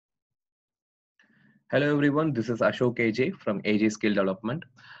Hello everyone, this is Ashok AJ from AJ Skill Development.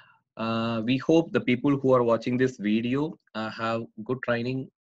 We hope the people who are watching this video have good training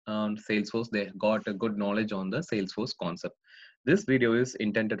on Salesforce. They got a good knowledge on the Salesforce concept. This video is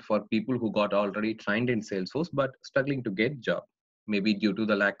intended for people who got already trained in Salesforce but struggling to get job, maybe due to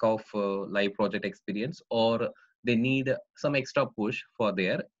the lack of live project experience, or they need some extra push for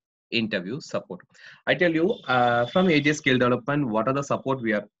their interview support. I tell you from AJ Skill Development, what are the support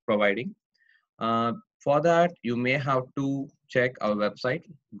we are providing. For that, you may have to check our website.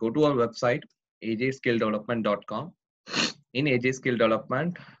 Go to our website, ajskilldevelopment.com. In AJ Skill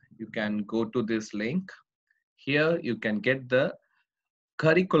Development, you can go to this link. Here, you can get the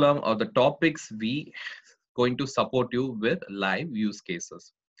curriculum or the topics we going to support you with live use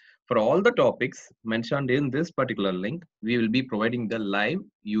cases. For all the topics mentioned in this particular link, we will be providing the live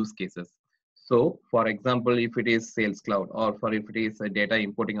use cases. So for example, if it is Sales Cloud, or for if it is data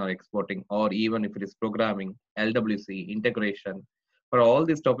importing or exporting, or even if it is programming, LWC, integration, for all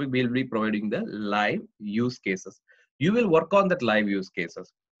these topics, we will be providing the live use cases. You will work on that live use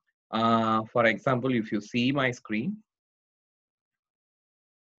cases. For example, if you see my screen,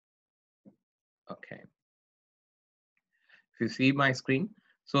 okay. If you see my screen,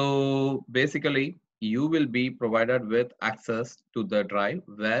 so basically you will be provided with access to the drive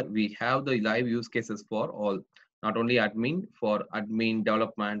where we have the live use cases for all, not only admin, for admin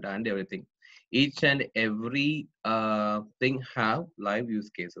development and everything. Each and every thing have live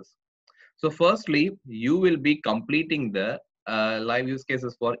use cases. So firstly, you will be completing the live use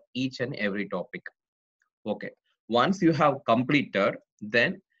cases for each and every topic. Okay. Once you have completed,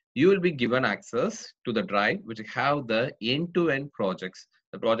 then you will be given access to the drive which have the end-to-end projects.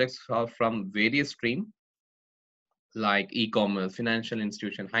 The projects are from various streams like e-commerce, financial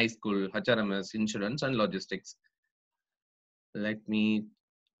institution, high school, HRMS, insurance, and logistics. Let me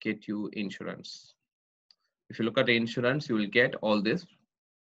get you insurance. If you look at the insurance, you will get all this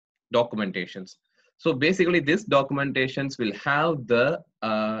documentations. So basically, this documentations will have the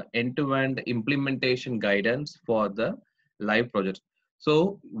end-to-end implementation guidance for the live project.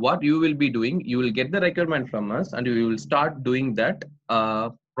 So what you will be doing, you will get the requirement from us and you will start doing that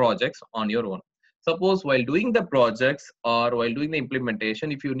projects on your own. Suppose while doing the projects or while doing the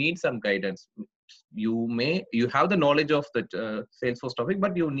implementation, if you need some guidance, you have the knowledge of the Salesforce topic,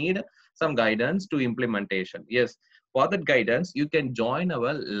 but you need some guidance to implementation. Yes, for that guidance, you can join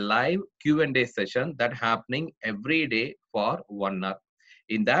our live Q&A session that happening every day for 1 hour.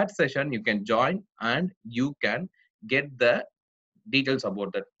 In that session, you can join and you can get the details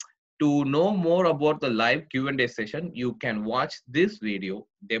about that. To know more about the live Q&A session, you can watch this video,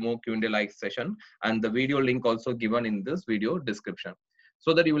 demo Q&A live session, and the video link also given in this video description,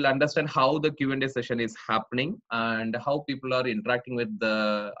 so that you will understand how the Q&A session is happening and how people are interacting with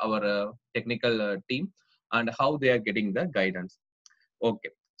our technical team and how they are getting the guidance. Okay.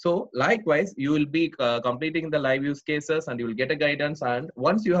 So likewise, you will be completing the live use cases and you will get a guidance. And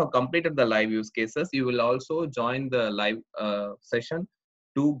once you have completed the live use cases, you will also join the live session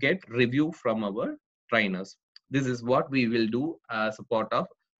to get review from our trainers. This is what we will do as a part of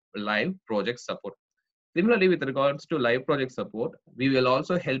live project support. Similarly, with regards to live project support, we will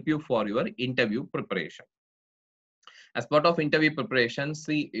also help you for your interview preparation. As part of interview preparation,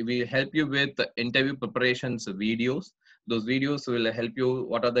 see, we help you with interview preparations videos. Those videos will help you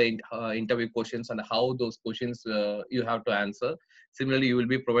what are the interview questions and how those questions you have to answer. Similarly, you will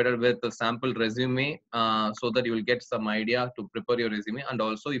be provided with a sample resume so that you will get some idea to prepare your resume. And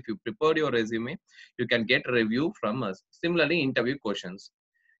also, if you prepare your resume, you can get a review from us. Similarly, interview questions.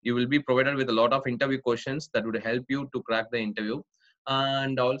 You will be provided with a lot of interview questions that would help you to crack the interview.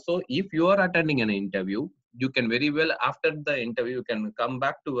 And also, if you are attending an interview, you can very well, after the interview, you can come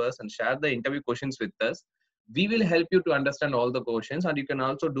back to us and share the interview questions with us. We will help you to understand all the questions, and you can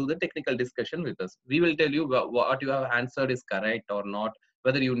also do the technical discussion with us. We will tell you what you have answered is correct or not,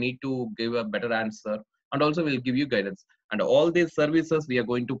 whether you need to give a better answer, and also we'll give you guidance. And all these services we are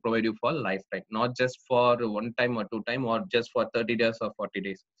going to provide you for lifetime, not just for 1 time or 2 time or just for 30 days or 40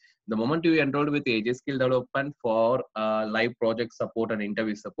 days. The moment you enrolled with AJ Skill Development for live project support and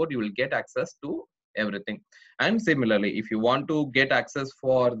interview support, you will get access to everything. And similarly, if you want to get access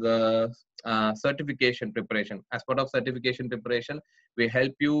for the certification preparation, as part of certification preparation, we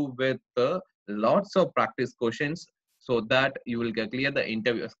help you with lots of practice questions so that you will clear the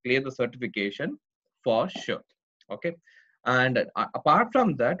interview, clear the certification for sure. Okay. And apart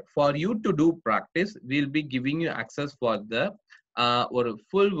from that, for you to do practice, we'll be giving you access for the or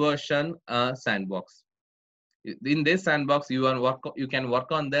full version sandbox. In this sandbox, you can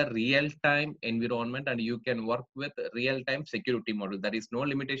work on the real-time environment, and you can work with real-time security model. There is no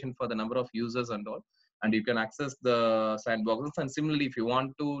limitation for the number of users and all, and you can access the sandboxes. And similarly, if you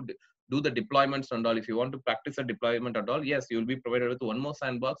want to do the deployments and all, if you want to practice a deployment and all, yes, you will be provided with one more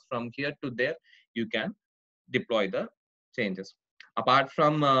sandbox. From here to there, you can deploy the changes. Apart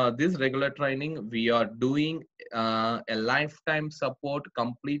from this regular training, we are doing a lifetime support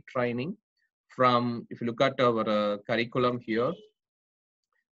complete training. From, if you look at our curriculum here,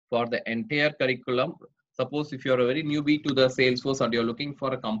 for the entire curriculum, suppose if you're a very newbie to the Salesforce and you're looking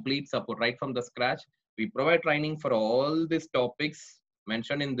for a complete support right from the scratch, we provide training for all these topics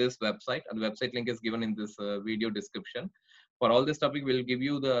mentioned in this website, and the website link is given in this video description. For all this topic, we'll give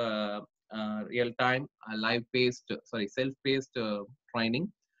you the real-time live-paced, sorry, self-paced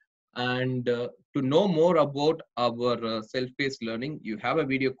training. And to know more about our self-paced learning, you have a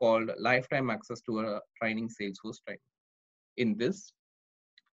video called Lifetime Access to a Training Salesforce Training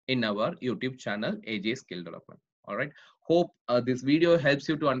in our YouTube channel, AJ Skill Development. All right. Hope this video helps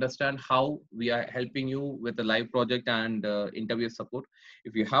you to understand how we are helping you with the live project and interview support.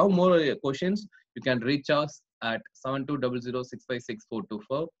 If you have more questions, you can reach us at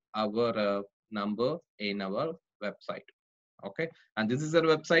 7200656424, our number in our website. Okay, and this is our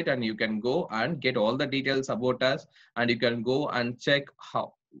website, and you can go and get all the details about us, and you can go and check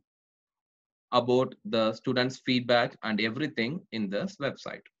how about the students' feedback and everything in this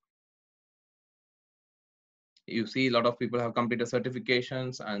website. You see a lot of people have completed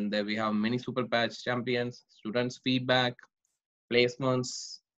certifications, and there we have many super patch champions, students' feedback,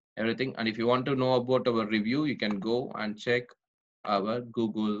 placements, everything. And if you want to know about our review, you can go and check our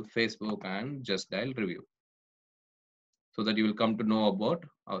Google, Facebook, and Just Dial review, so that you will come to know about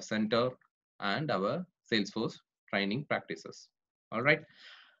our center and our Salesforce training practices. All right.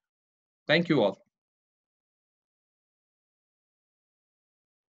 Thank you all.